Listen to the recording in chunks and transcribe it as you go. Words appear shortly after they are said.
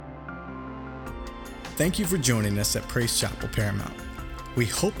Thank you for joining us at Praise Chapel Paramount. We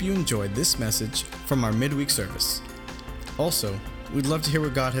hope you enjoyed this message from our midweek service. Also, we'd love to hear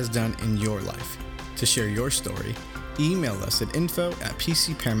what God has done in your life. To share your story, email us at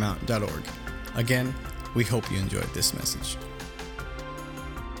info@pcparamount.org. Again, we hope you enjoyed this message.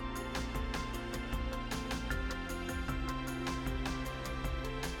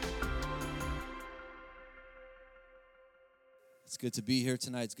 It's good to be here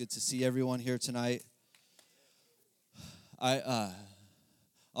tonight. It's good to see everyone here tonight. I'm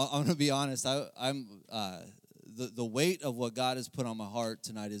gonna be honest. I'm the weight of what God has put on my heart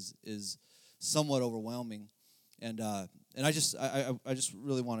tonight is somewhat overwhelming, and I just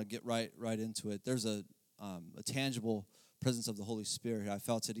really want to get right into it. There's a tangible presence of the Holy Spirit. I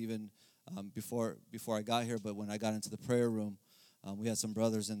felt it even before I got here, but when I got into the prayer room, we had some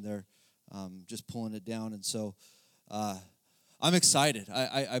brothers in there just pulling it down, and so I'm excited.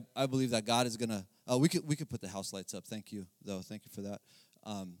 I believe that God is gonna. We could put the house lights up. Thank you, though. Thank you for that.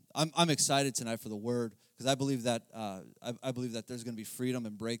 I'm excited tonight for the Word because I believe that there's going to be freedom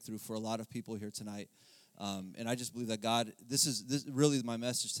and breakthrough for a lot of people here tonight. And I just believe that God. This really my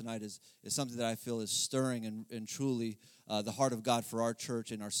message tonight is something that I feel is stirring and truly the heart of God for our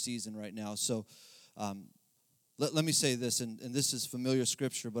church in our season right now. So let me say this, and this is familiar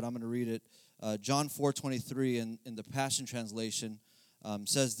scripture, but I'm going to read it. John 4:23 in the Passion Translation.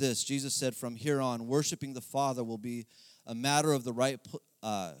 Says this: Jesus said, "From here on, worshiping the Father will not be a matter of the right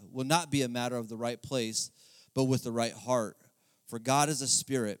place, but with the right heart. For God is a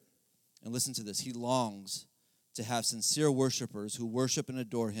spirit." And listen to this: He longs to have sincere worshipers who worship and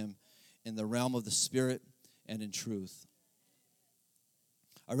adore Him in the realm of the Spirit and in truth.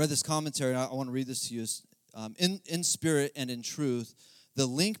 I read this commentary, and I want to read this to you. In spirit and in truth, the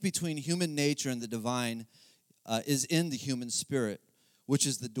link between human nature and the divine is in the human spirit, which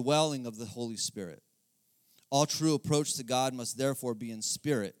is the dwelling of the Holy Spirit. All true approach to God must therefore be in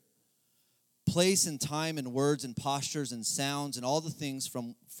spirit. Place and time and words and postures and sounds and all the things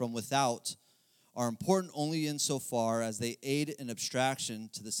from without are important only insofar as they aid in abstraction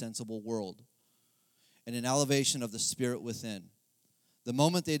to the sensible world and an elevation of the spirit within. The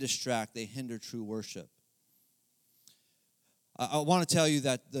moment they distract, they hinder true worship. I want to tell you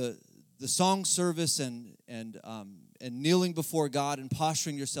that the song service and kneeling before God and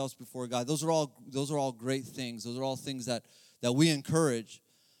posturing yourselves before God, those are all great things. Those are all things that we encourage.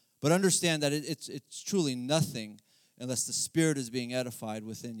 But understand that it's truly nothing unless the Spirit is being edified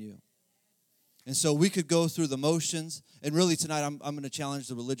within you. And so we could go through the motions, and really tonight I'm going to challenge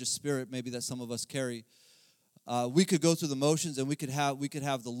the religious spirit maybe that some of us carry. We could go through the motions, and we could have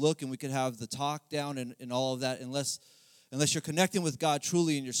the look, and we could have the talk down, and all of that. Unless you're connecting with God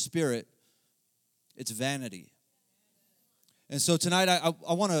truly in your spirit, it's vanity. And so tonight, I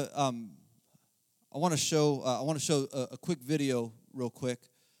want to show a quick video real quick,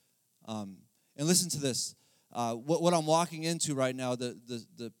 and listen to this. What I'm walking into right now,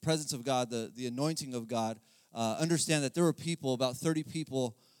 the presence of God, the anointing of God. Understand that there were people, about 30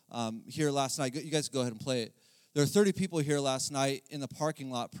 people here last night. You guys go ahead and play it. There are 30 people here last night in the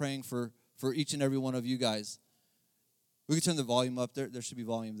parking lot praying for each and every one of you guys. We can turn the volume up. There should be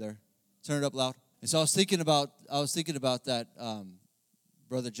volume there. Turn it up loud. And so I was thinking about that.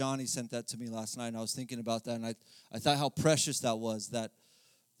 Brother Johnny sent that to me last night, and I was thinking about that, and I thought how precious that was, that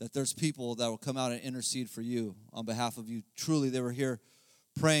there's people that will come out and intercede for you on behalf of you. Truly, they were here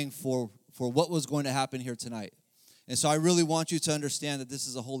praying for what was going to happen here tonight. And so I really want you to understand that this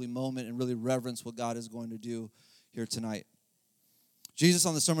is a holy moment and really reverence what God is going to do here tonight. Jesus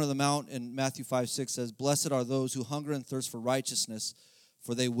on the Sermon on the Mount in Matthew 5:6 says, "Blessed are those who hunger and thirst for righteousness,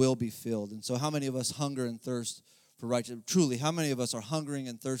 for they will be filled." And so how many of us hunger and thirst for righteousness? Truly, how many of us are hungering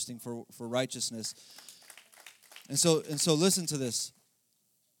and thirsting for righteousness? And so listen to this.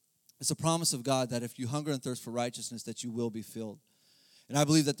 It's a promise of God that if you hunger and thirst for righteousness, that you will be filled. And I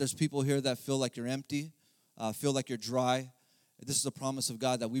believe that there's people here that feel like you're empty, feel like you're dry. This is a promise of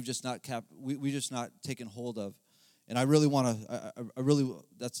God that we've just not taken hold of. And I really want to,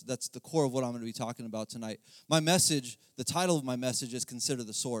 that's the core of what I'm going to be talking about tonight. My message, the title of my message is Consider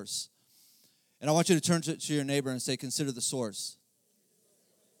the Source. And I want you to turn to your neighbor and say, consider the source.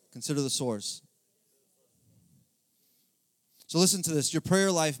 Consider the source. So listen to this. Your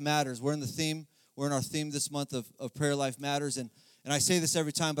prayer life matters. We're in our theme this month of Prayer Life Matters. And I say this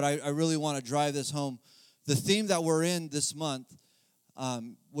every time, but I really want to drive this home. The theme that we're in this month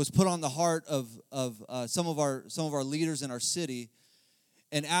was put on the heart of some of our leaders in our city,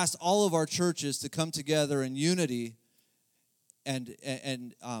 and asked all of our churches to come together in unity and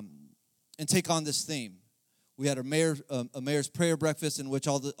take on this theme. We had a mayor's prayer breakfast in which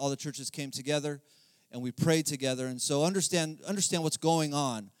all the churches came together, and we prayed together. And so understand what's going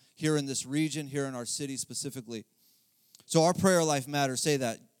on here in this region, here in our city specifically. So our prayer life matters. Say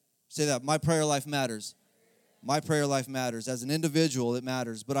that. Say that. My prayer life matters. My prayer life matters. As an individual, it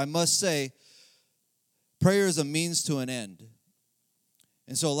matters. But I must say, prayer is a means to an end.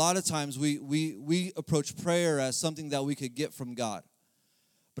 And so a lot of times we approach prayer as something that we could get from God.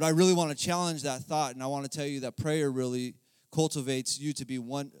 But I really want to challenge that thought, and I want to tell you that prayer really cultivates you to be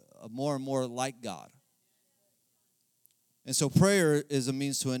more and more like God. And so prayer is a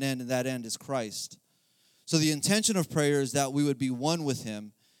means to an end, and that end is Christ. So the intention of prayer is that we would be one with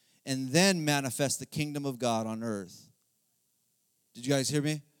him and then manifest the kingdom of God on earth. Did you guys hear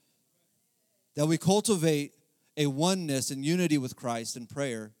me? That we cultivate a oneness and unity with Christ in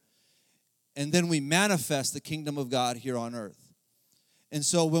prayer, and then we manifest the kingdom of God here on earth. And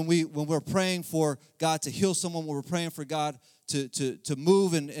so when we're praying for God to heal someone, when we're praying for God to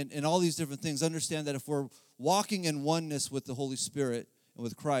move and all these different things, understand that if we're walking in oneness with the Holy Spirit and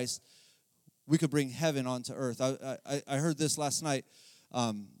with Christ, we could bring heaven onto earth. I heard this last night,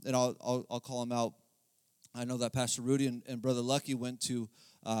 and I'll call him out. I know that Pastor Rudy and Brother Lucky went to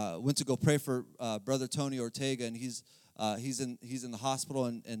go pray for Brother Tony Ortega, and he's in the hospital,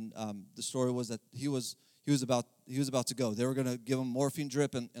 and the story was that he was about to go. They were going to give him a morphine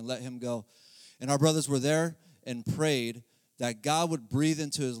drip and let him go. And our brothers were there and prayed that God would breathe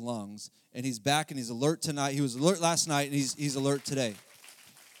into his lungs. And he's back and he's alert tonight. He was alert last night and he's alert today.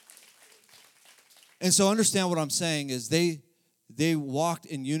 And so understand what I'm saying is they walked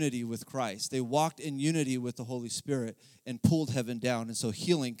in unity with Christ. They walked in unity with the Holy Spirit and pulled heaven down. And so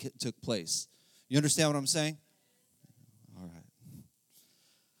healing took place. You understand what I'm saying? All right.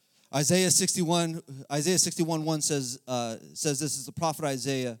 Isaiah 61:1 says this is the prophet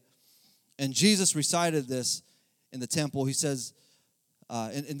Isaiah, and Jesus recited this in the temple. He says,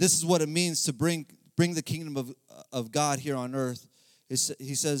 and this is what it means to bring the kingdom of God here on earth.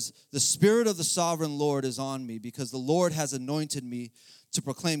 He says, the Spirit of the sovereign Lord is on me, because the Lord has anointed me to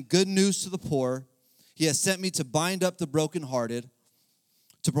proclaim good news to the poor. He has sent me to bind up the brokenhearted,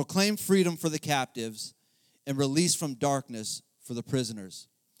 to proclaim freedom for the captives, and release from darkness for the prisoners.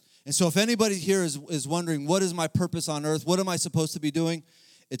 And so if anybody here is wondering, what is my purpose on earth? What am I supposed to be doing?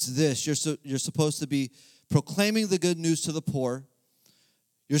 It's this. You're supposed to be proclaiming the good news to the poor.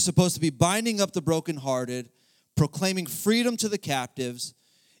 You're supposed to be binding up the brokenhearted, proclaiming freedom to the captives,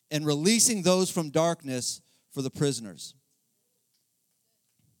 and releasing those from darkness for the prisoners.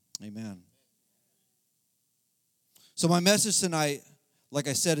 Amen. So my message tonight, like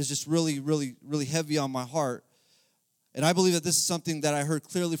I said, is just really, really, really heavy on my heart. And I believe that this is something that I heard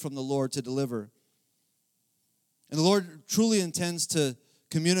clearly from the Lord to deliver. And the Lord truly intends to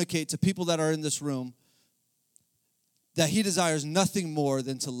communicate to people that are in this room that he desires nothing more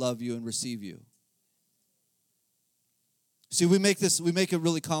than to love you and receive you. See, we make it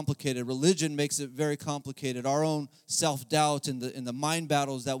really complicated. Religion makes it very complicated. Our own self-doubt and the mind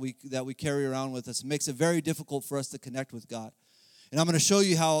battles that we carry around with us makes it very difficult for us to connect with God. And I'm going to show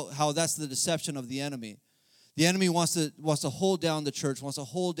you how that's the deception of the enemy. The enemy wants to hold down the church, wants to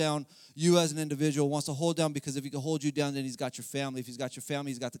hold down you as an individual, wants to hold down, because if he can hold you down, then he's got your family. If he's got your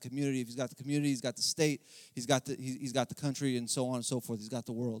family, he's got the community. If he's got the community, he's got the state. He's got the country, and so on and so forth. He's got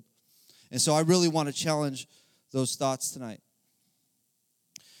the world. And so I really want to challenge those thoughts tonight.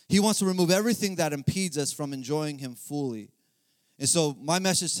 He wants to remove everything that impedes us from enjoying him fully. And so my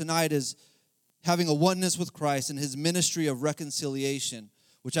message tonight is having a oneness with Christ and his ministry of reconciliation,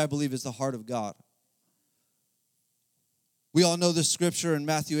 which I believe is the heart of God. We all know this scripture in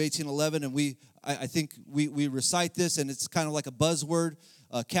Matthew 18:11, and I think we recite this, and it's kind of like a buzzword,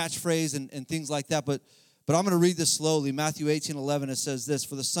 a catchphrase, and things like that. But I'm going to read this slowly. Matthew 18:11, it says this: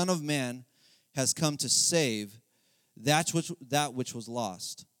 "For the Son of Man has come to save that which was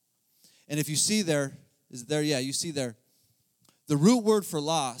lost." And if you see there, is it there? Yeah, you see there. The root word for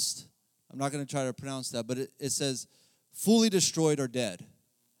lost, I'm not going to try to pronounce that, but it says fully destroyed or dead.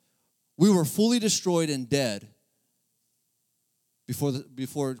 We were fully destroyed and dead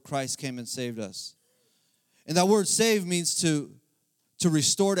before Christ came and saved us. And that word save means to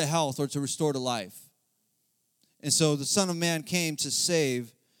restore to health or to restore to life. And so the Son of Man came to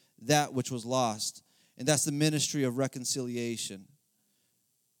save that which was lost. And that's the ministry of reconciliation.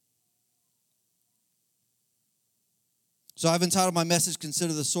 So I've entitled my message,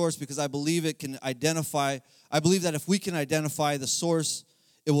 Consider the Source, because I believe that if we can identify the source,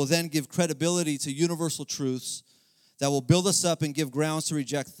 it will then give credibility to universal truths that will build us up and give grounds to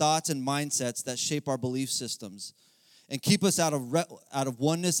reject thoughts and mindsets that shape our belief systems and keep us out of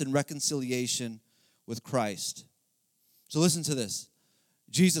oneness and reconciliation with Christ. So listen to this.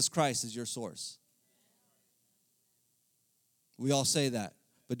 Jesus Christ is your source. We all say that,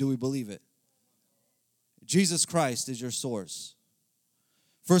 but do we believe it? Jesus Christ is your source.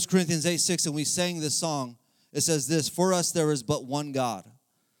 1 Corinthians 8:6, and we sang this song. It says this, for us there is but one God,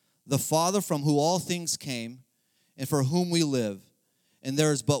 the Father from whom all things came and for whom we live. And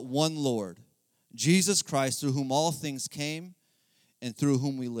there is but one Lord, Jesus Christ, through whom all things came and through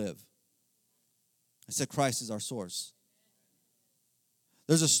whom we live. I said Christ is our source.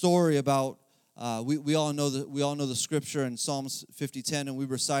 There's a story about, we all know the scripture in Psalms 50:10, and we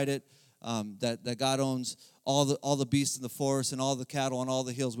recite it, that God owns all the beasts in the forest and all the cattle on all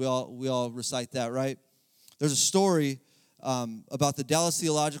the hills. We all recite that, right? There's a story about the Dallas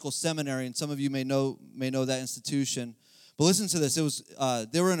Theological Seminary, and some of you may know that institution. But listen to this. It was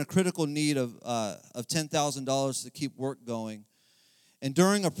they were in a critical need of $10,000 to keep work going. And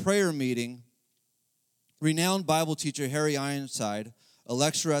during a prayer meeting, renowned Bible teacher Harry Ironside, a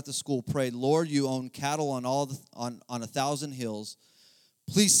lecturer at the school, prayed, Lord, you own cattle on 1,000 hills.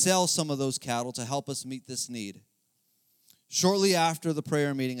 Please sell some of those cattle to help us meet this need. Shortly after the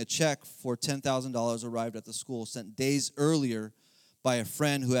prayer meeting, a check for $10,000 arrived at the school, sent days earlier by a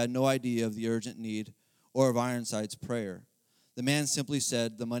friend who had no idea of the urgent need or of Ironside's prayer. The man simply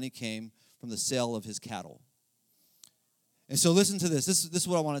said the money came from the sale of his cattle. And so listen to this. This is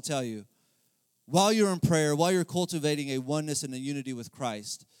what I want to tell you. While you're in prayer, while you're cultivating a oneness and a unity with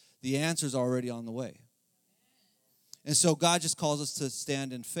Christ, the answer's already on the way. And so God just calls us to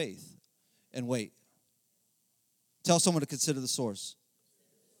stand in faith and wait. Tell someone to consider the source.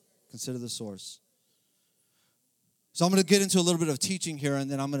 Consider the source. So I'm going to get into a little bit of teaching here,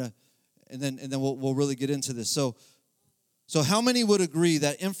 and then we'll really get into this. So how many would agree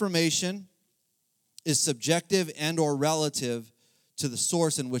that information is subjective and or relative to the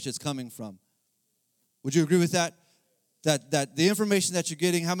source in which it's coming from? Would you agree with that? That the information that you're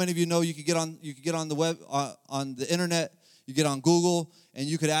getting, how many of you know you could get on the web, on the internet, you get on Google, and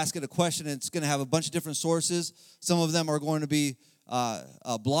you could ask it a question, and it's going to have a bunch of different sources. Some of them are going to be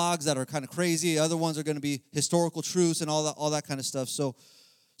blogs that are kind of crazy. Other ones are going to be historical truths and all that kind of stuff. So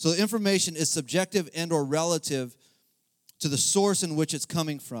the information is subjective and or relative to the source in which it's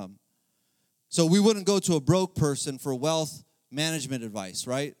coming from. So we wouldn't go to a broke person for wealth management advice,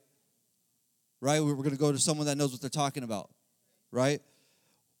 right? Right? We're going to go to someone that knows what they're talking about, right?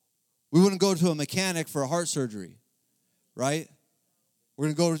 We wouldn't go to a mechanic for a heart surgery, right?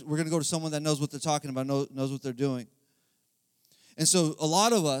 We're going to go to someone that knows what they're talking about, knows what they're doing. And so a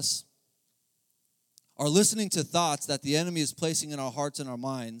lot of us are listening to thoughts that the enemy is placing in our hearts and our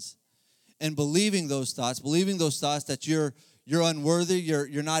minds, and believing those thoughts that you're unworthy,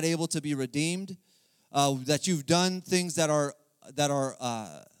 you're not able to be redeemed, that you've done things that are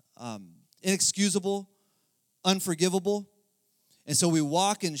inexcusable, unforgivable. And so we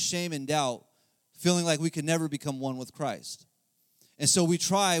walk in shame and doubt, feeling like we can never become one with Christ. And so we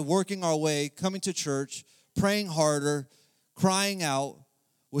try working our way, coming to church, praying harder, crying out,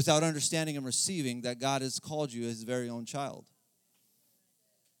 without understanding and receiving that God has called you his very own child.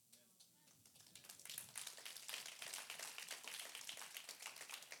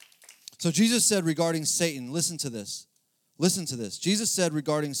 So Jesus said regarding Satan, listen to this. Jesus said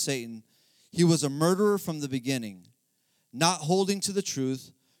regarding Satan, he was a murderer from the beginning, not holding to the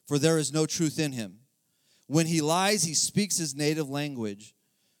truth, for there is no truth in him. When he lies, he speaks his native language,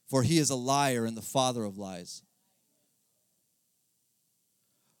 for he is a liar and the father of lies.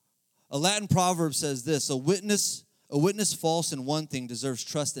 A Latin proverb says this, a witness false in one thing deserves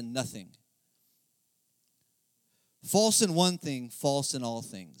trust in nothing. False in one thing, false in all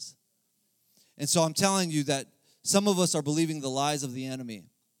things. And so I'm telling you that some of us are believing the lies of the enemy.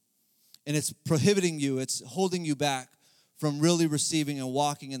 And it's prohibiting you, it's holding you back from really receiving and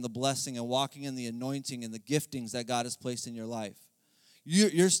walking in the blessing and walking in the anointing and the giftings that God has placed in your life.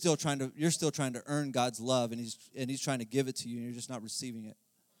 You're still trying to earn God's love, and he's trying to give it to you, and you're just not receiving it.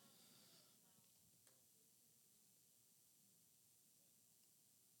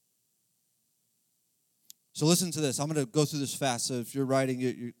 So listen to this. I'm going to go through this fast. So if you're writing,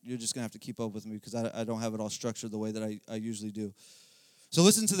 you're just going to have to keep up with me because I don't have it all structured the way that I usually do. So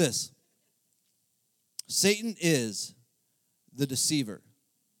listen to this. Satan is the deceiver.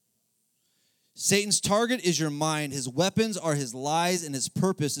 Satan's target is your mind. His weapons are his lies, and his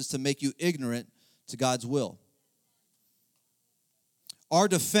purpose is to make you ignorant to God's will. Our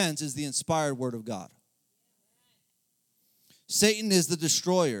defense is the inspired word of God. Satan is the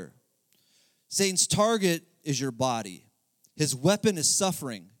destroyer. Satan's target is your body. His weapon is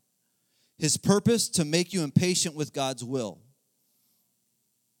suffering. His purpose to make you impatient with God's will.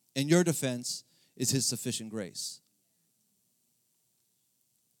 And your defense is his sufficient grace.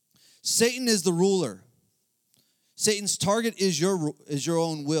 Satan is the ruler. Satan's target is your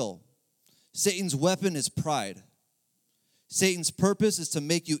own will. Satan's weapon is pride. Satan's purpose is to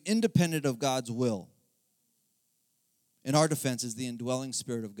make you independent of God's will. And our defense is the indwelling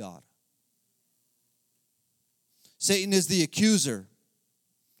Spirit of God. Satan is the accuser.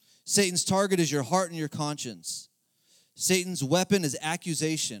 Satan's target is your heart and your conscience. Satan's weapon is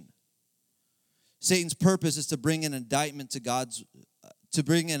accusation. Satan's purpose is to bring an indictment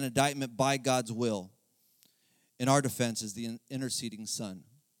by God's will. And our defense is the interceding Son,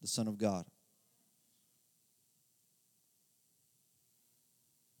 the Son of God.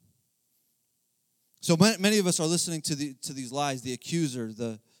 So many of us are listening to these lies, the accuser,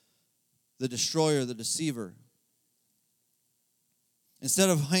 the destroyer, the deceiver, instead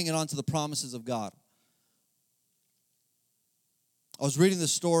of hanging on to the promises of God. I was reading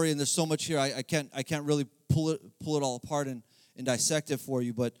this story, and there's so much here. I can't really pull it all apart and dissect it for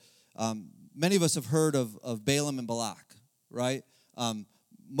you. But many of us have heard of Balaam and Balak, right?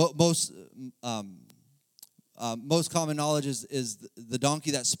 Most common knowledge is the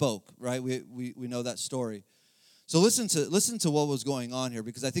donkey that spoke, right? We know that story. So listen to what was going on here,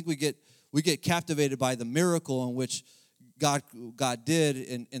 because I think we get captivated by the miracle in which God did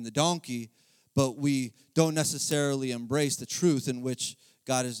in the donkey, but we don't necessarily embrace the truth in which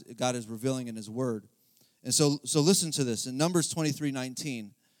God is revealing in His Word. And so listen to this. In Numbers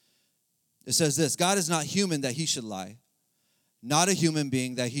 23:19, it says this: God is not human that He should lie, not a human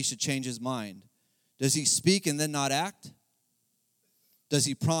being that He should change His mind. Does He speak and then not act? Does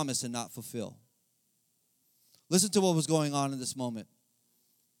He promise and not fulfill? Listen to what was going on in this moment.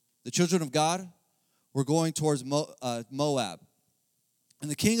 The children of God were going towards Moab. And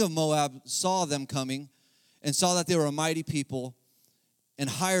the king of Moab saw them coming and saw that they were a mighty people and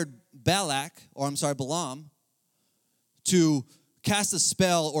hired Balaam, to cast a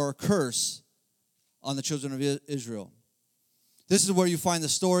spell or a curse on the children of Israel. This is where you find the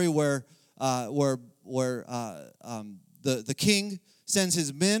story where the king sends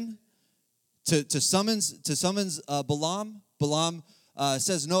his men to summons Balaam. Balaam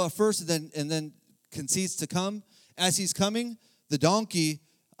says no at first, and then concedes to come. As he's coming, the donkey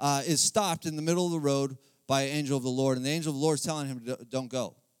is stopped in the middle of the road by an angel of the Lord, and the angel of the Lord is telling him, "Don't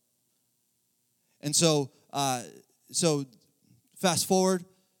go." And so fast forward,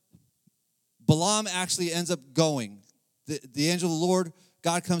 Balaam actually ends up going. The angel of the Lord,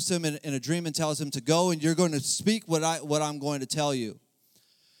 God comes to him in a dream and tells him to go, and you're going to speak what I'm going to tell you.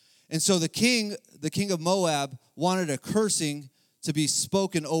 And so the king of Moab wanted a cursing to be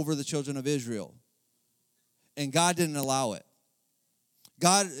spoken over the children of Israel. And God didn't allow it.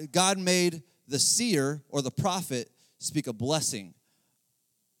 God made the seer or the prophet speak a blessing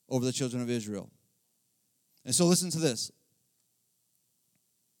over the children of Israel. And so listen to this.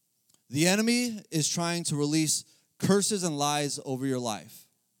 The enemy is trying to release curses and lies over your life.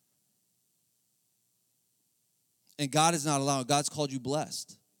 And God is not allowing. God's called you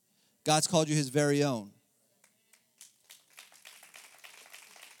blessed. God's called you His very own.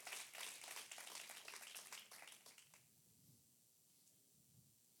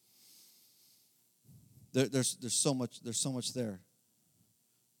 There's so much there.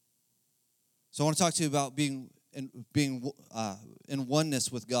 So I want to talk to you about being in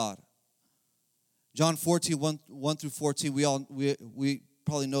oneness with God. John 14, 1 through 14, we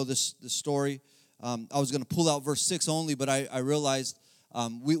probably know this story. I was going to pull out verse 6 only, but I realized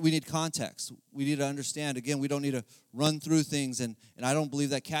we need context. We need to understand. Again, we don't need to run through things, and I don't believe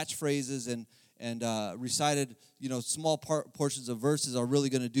that catchphrases and recited, small portions of verses are really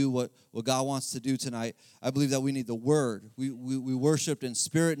going to do what God wants to do tonight. I believe that we need the Word. We worshiped in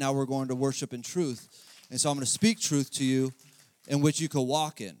spirit. Now we're going to worship in truth. And so I'm going to speak truth to you in which you can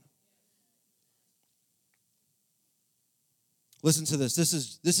walk in. Listen to this. This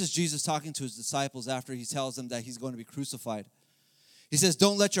is Jesus talking to His disciples after He tells them that He's going to be crucified. He says,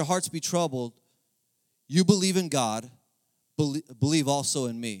 "Don't let your hearts be troubled. You believe in God. Believe also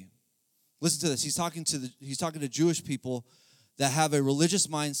in me." Listen to this. He's talking to Jewish people that have a religious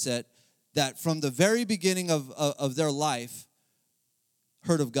mindset that from the very beginning of their life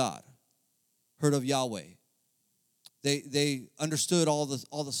heard of God, heard of Yahweh. They understood all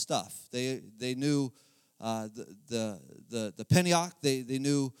the stuff. They knew the Pentateuch. They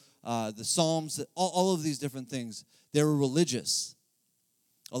knew the Psalms. All of these different things. They were religious.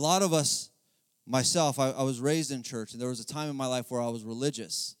 A lot of us, myself, I was raised in church, and there was a time in my life where I was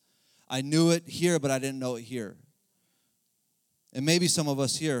religious. I knew it here, but I didn't know it here. And maybe some of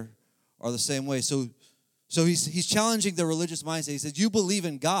us here are the same way. So he's challenging the religious mindset. He says, "You believe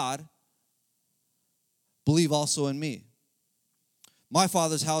in God, believe also in me. My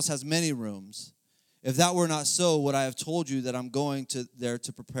Father's house has many rooms. If that were not so, would I have told you that I'm going there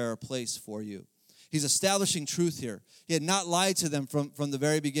to prepare a place for you? He's establishing truth here. He had not lied to them from the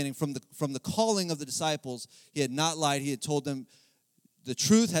very beginning, from the calling of the disciples. He had not lied. He had told them the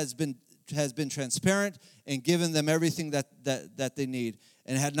truth has been transparent and given them everything that they need,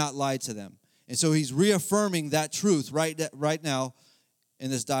 and had not lied to them. And so he's reaffirming that truth right now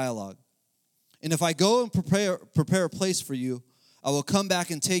in this dialogue. And if I go and prepare a place for you, I will come back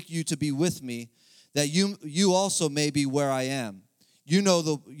and take you to be with me, that you also may be where I am. You know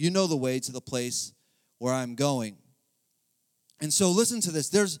the way to the place where I'm going. And so listen to this.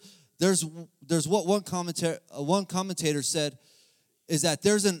 There's what one commentator said, is that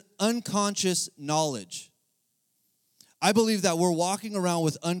there's an unconscious knowledge. I believe that we're walking around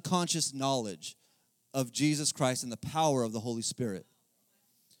with unconscious knowledge of Jesus Christ and the power of the Holy Spirit.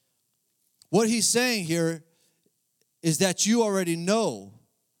 What he's saying here is that you already know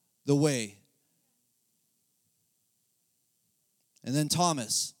the way. And then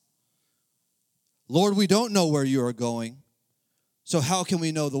Thomas, Lord, we don't know where you are going, so how can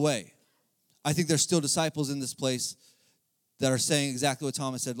we know the way? I think there's still disciples in this place that are saying exactly what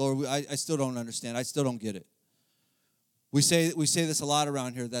Thomas said. Lord, I still don't understand. I still don't get it. We say this a lot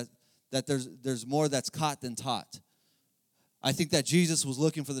around here, that there's more that's caught than taught. I think that Jesus was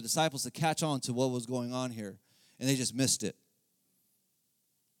looking for the disciples to catch on to what was going on here, and they just missed it.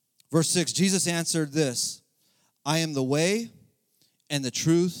 Verse 6, Jesus answered this, I am the way and the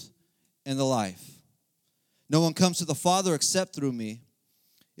truth and the life. No one comes to the Father except through me.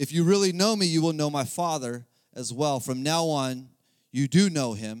 If you really know me, you will know my Father as well. From now on, you do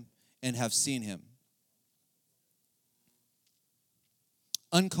know him and have seen him.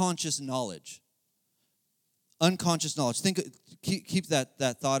 Unconscious knowledge. Unconscious knowledge. Keep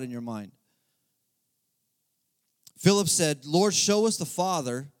that thought in your mind. Philip said, Lord, show us the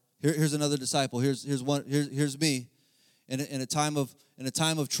Father. Here's another disciple. Here's me. In a time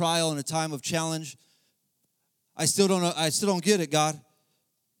of trial, in a time of challenge. I still don't get it, God.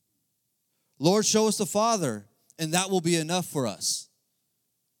 Lord, show us the Father, and that will be enough for us.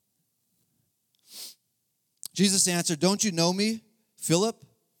 Jesus answered, don't you know me, Philip?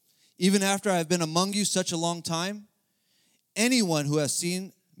 Even after I have been among you such a long time? Anyone who has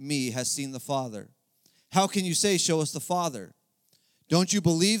seen me has seen the Father. How can you say, show us the Father? Don't you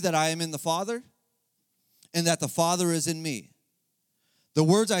believe that I am in the Father, and that the Father is in me? The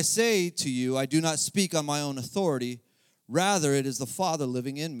words I say to you, I do not speak on my own authority. Rather, it is the Father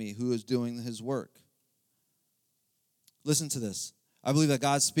living in me who is doing his work. Listen to this. I believe that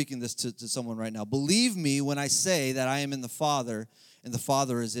God's speaking this to someone right now. Believe me when I say that I am in the Father and the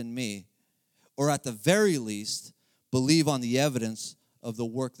Father is in me. Or at the very least, believe on the evidence of the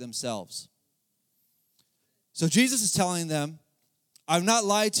work themselves. So Jesus is telling them, I've not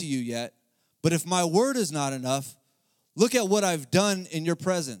lied to you yet, but if my word is not enough, look at what I've done in your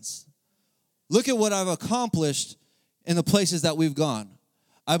presence. Look at what I've accomplished in the places that we've gone.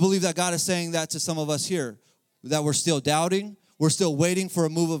 I believe that God is saying that to some of us here, that we're still doubting. We're still waiting for a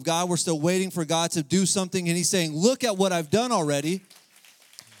move of God. We're still waiting for God to do something. And he's saying, look at what I've done already.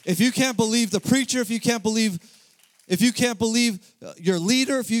 If you can't believe the preacher, if you can't believe your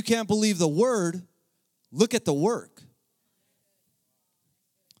leader, if you can't believe the word, look at the work.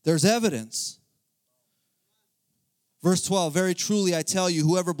 There's evidence. Verse 12, very truly I tell you,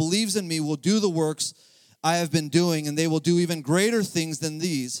 whoever believes in me will do the works I have been doing, and they will do even greater things than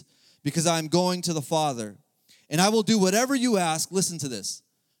these, because I am going to the Father. And I will do whatever you ask. Listen to this.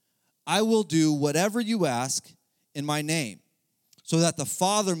 I will do whatever you ask in my name, so that the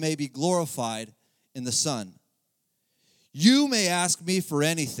Father may be glorified in the Son. You may ask me for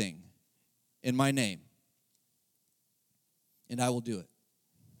anything in my name, and I will do it.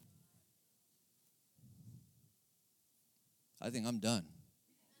 I think I'm done.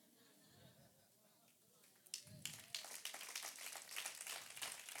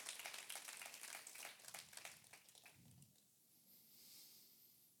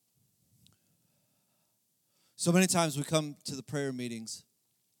 So many times we come to the prayer meetings,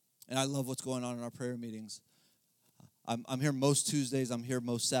 and I love what's going on in our prayer meetings. I'm here most Tuesdays, I'm here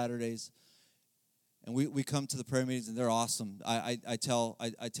most Saturdays, and we come to the prayer meetings, and they're awesome. I tell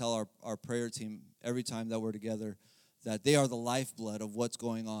our prayer team every time that we're together that they are the lifeblood of what's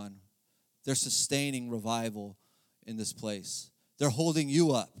going on. They're sustaining revival in this place. They're holding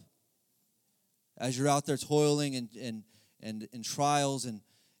you up as you're out there toiling and in trials and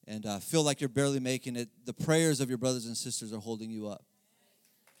feel like you're barely making it. The prayers of your brothers and sisters are holding you up.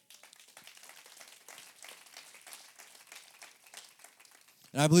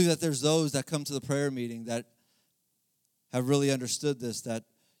 And I believe that there's those that come to the prayer meeting that have really understood this, that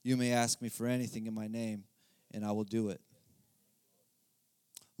You may ask me for anything in my name, and I will do it.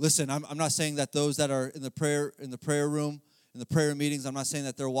 Listen, I'm not saying that those that are in the prayer room, in the prayer meetings, I'm not saying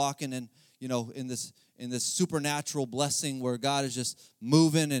that they're walking in, in this supernatural blessing where God is just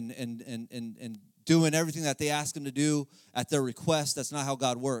moving and doing everything that they ask him to do at their request. That's not how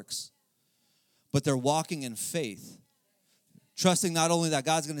God works. But they're walking in faith, trusting not only that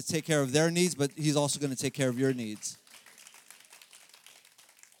God's going to take care of their needs, but he's also going to take care of your needs.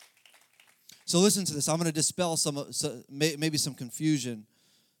 So listen to this. I'm going to dispel maybe some confusion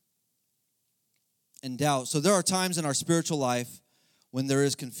and doubt. So there are times in our spiritual life when there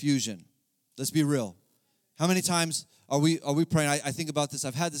is confusion. Let's be real. How many times are we praying? I think about this.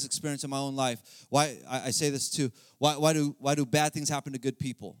 I've had this experience in my own life. Why I say this too. Why do bad things happen to good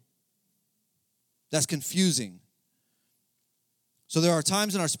people? That's confusing. So there are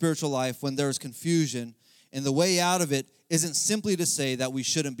times in our spiritual life when there is confusion, and the way out of it isn't simply to say that we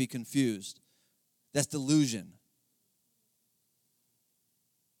shouldn't be confused. That's delusion.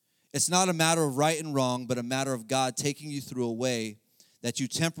 It's not a matter of right and wrong, but a matter of God taking you through a way that you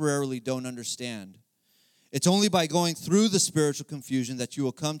temporarily don't understand. It's only by going through the spiritual confusion that you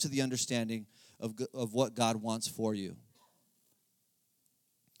will come to the understanding of what God wants for you.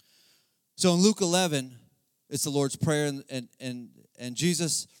 So in Luke 11, it's the Lord's Prayer, and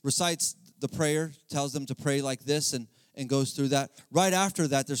Jesus recites the prayer, tells them to pray like this, and goes through that. Right after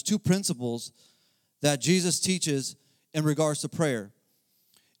that, there's two principles that Jesus teaches in regards to prayer.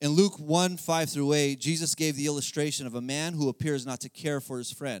 In Luke 1, 5-8, Jesus gave the illustration of a man who appears not to care for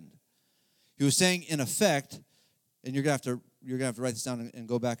his friend. He was saying, in effect, and you're gonna have to write this down and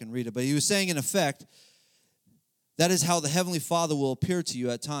go back and read it, but he was saying, in effect, that is how the Heavenly Father will appear to you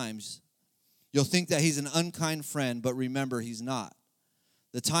at times. You'll think that he's an unkind friend, but remember, he's not.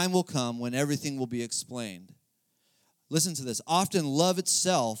 The time will come when everything will be explained. Listen to this. Often love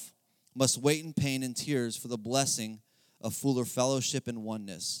itself must wait in pain and tears for the blessing of fuller fellowship and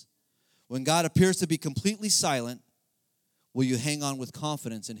oneness. When God appears to be completely silent, will you hang on with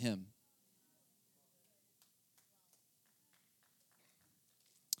confidence in him?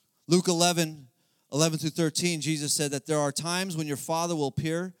 Luke 11-13, Jesus said that there are times when your father will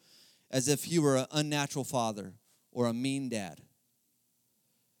appear as if he were an unnatural father or a mean dad.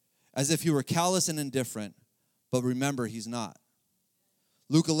 As if he were callous and indifferent, but remember, he's not.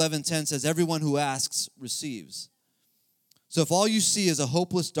 Luke 11:10 says, everyone who asks receives. So if all you see is a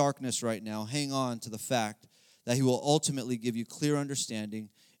hopeless darkness right now, hang on to the fact that he will ultimately give you clear understanding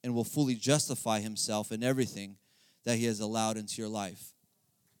and will fully justify himself in everything that he has allowed into your life.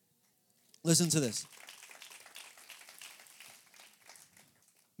 Listen to this.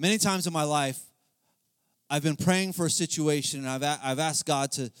 Many times in my life, I've been praying for a situation, and I've asked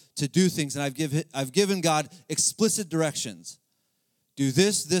God to do things, and I've given God explicit directions. Do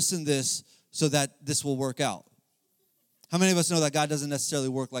this, this, and this, so that this will work out. How many of us know that God doesn't necessarily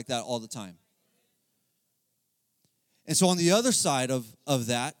work like that all the time? And so on the other side of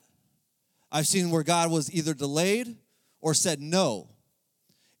that, I've seen where God was either delayed or said no.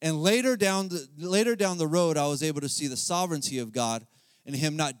 And later down the road, I was able to see the sovereignty of God and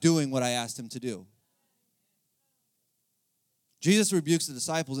him not doing what I asked him to do. Jesus rebukes the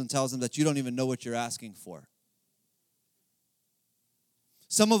disciples and tells them that you don't even know what you're asking for.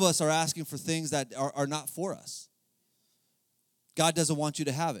 Some of us are asking for things that are not for us. God doesn't want you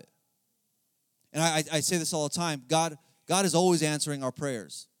to have it. And I say this all the time. God is always answering our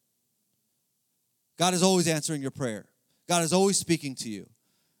prayers. God is always answering your prayer. God is always speaking to you.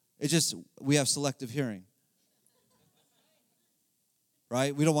 It's just we have selective hearing.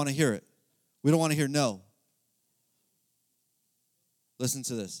 Right? We don't want to hear it. We don't want to hear no. Listen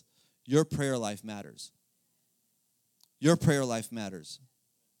to this. Your prayer life matters. Your prayer life matters.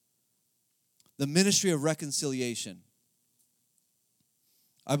 The ministry of reconciliation.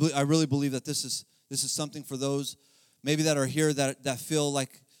 I really believe that this is something for those maybe that are here that feel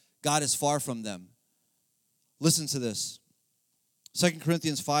like God is far from them. Listen to this. 2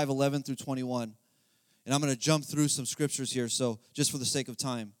 Corinthians 5:11-21. And I'm going to jump through some scriptures here, so just for the sake of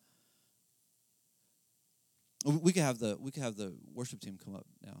time. We can have the worship team come up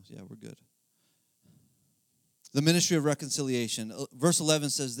now. Yeah, we're good. The ministry of reconciliation. Verse 11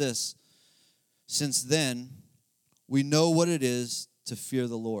 says this. Since then, we know what it is to fear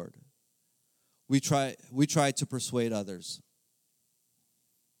the Lord. We try to persuade others.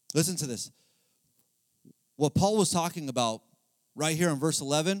 Listen to this. What Paul was talking about right here in verse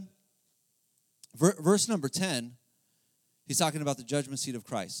 11, verse number 10, he's talking about the judgment seat of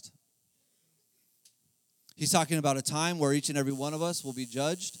Christ. He's talking about a time where each and every one of us will be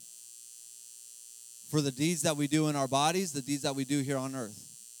judged for the deeds that we do in our bodies, the deeds that we do here on earth.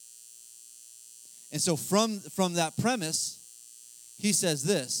 And so from that premise, he says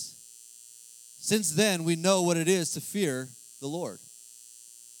this: since then we know what it is to fear the Lord.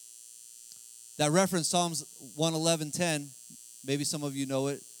 That reference, Psalms 111:10, maybe some of you know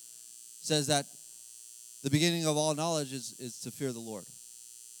it, says that the beginning of all knowledge is to fear the Lord.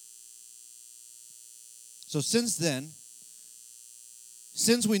 So since then,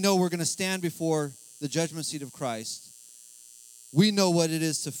 since we know we're going to stand before the judgment seat of Christ, we know what it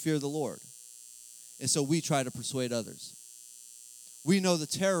is to fear the Lord. And so we try to persuade others. We know the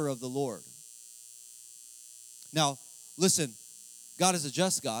terror of the Lord. Now, listen, God is a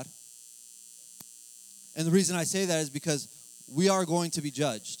just God. And the reason I say that is because we are going to be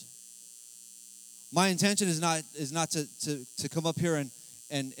judged. My intention is not to come up here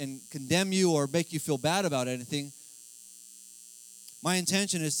and condemn you or make you feel bad about anything. My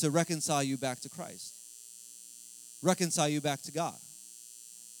intention is to reconcile you back to Christ. Reconcile you back to God.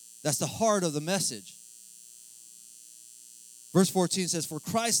 That's the heart of the message. Verse 14 says, For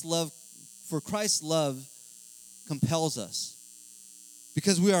Christ's love compels us,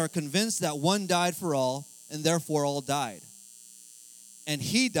 because we are convinced that one died for all, and therefore all died. And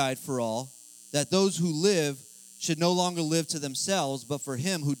he died for all, that those who live should no longer live to themselves, but for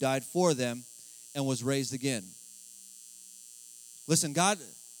him who died for them and was raised again. Listen, God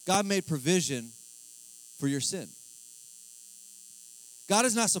made provision for your sin. God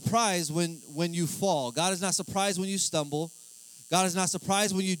is not surprised when you fall. God is not surprised when you stumble. God is not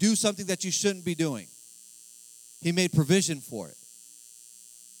surprised when you do something that you shouldn't be doing. He made provision for it.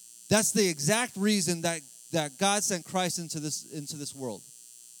 That's the exact reason that God sent Christ into this world.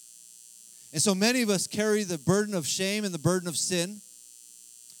 And so many of us carry the burden of shame and the burden of sin,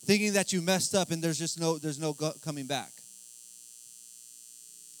 thinking that you messed up and there's no coming back.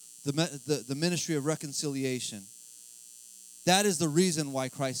 The ministry of reconciliation. That is the reason why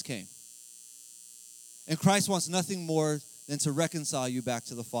Christ came. And Christ wants nothing more than to reconcile you back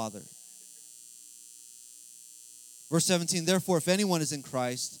to the Father. Verse 17, therefore, if anyone is in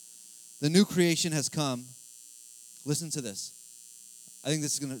Christ, the new creation has come. Listen to this. I think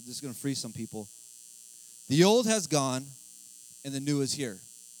this is gonna free some people. The old has gone, and the new is here.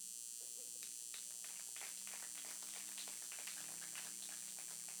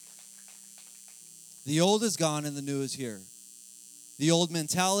 The old is gone, and the new is here. The old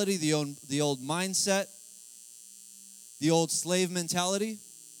mentality, the old mindset, the old slave mentality,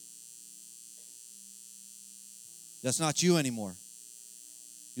 that's not you anymore.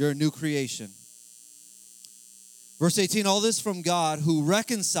 You're a new creation. Verse 18, all this from God who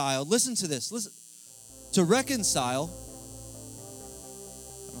reconciled. Listen to this. Listen. To reconcile.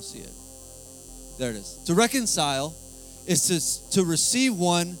 I don't see it. There it is. To reconcile is to receive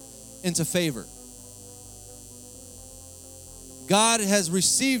one into favor. God has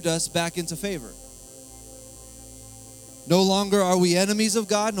received us back into favor. No longer are we enemies of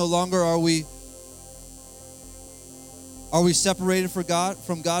God. No longer are we separated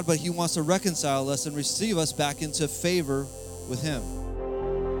from God, but he wants to reconcile us and receive us back into favor with him.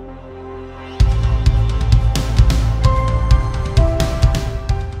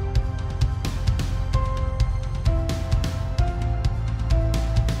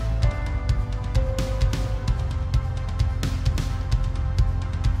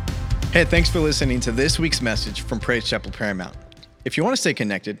 Hey, thanks for listening to this week's message from Praise Chapel Paramount. If you want to stay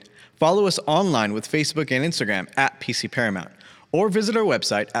connected, follow us online with Facebook and Instagram at PC Paramount, or visit our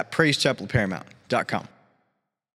website at praisechapelparamount.com.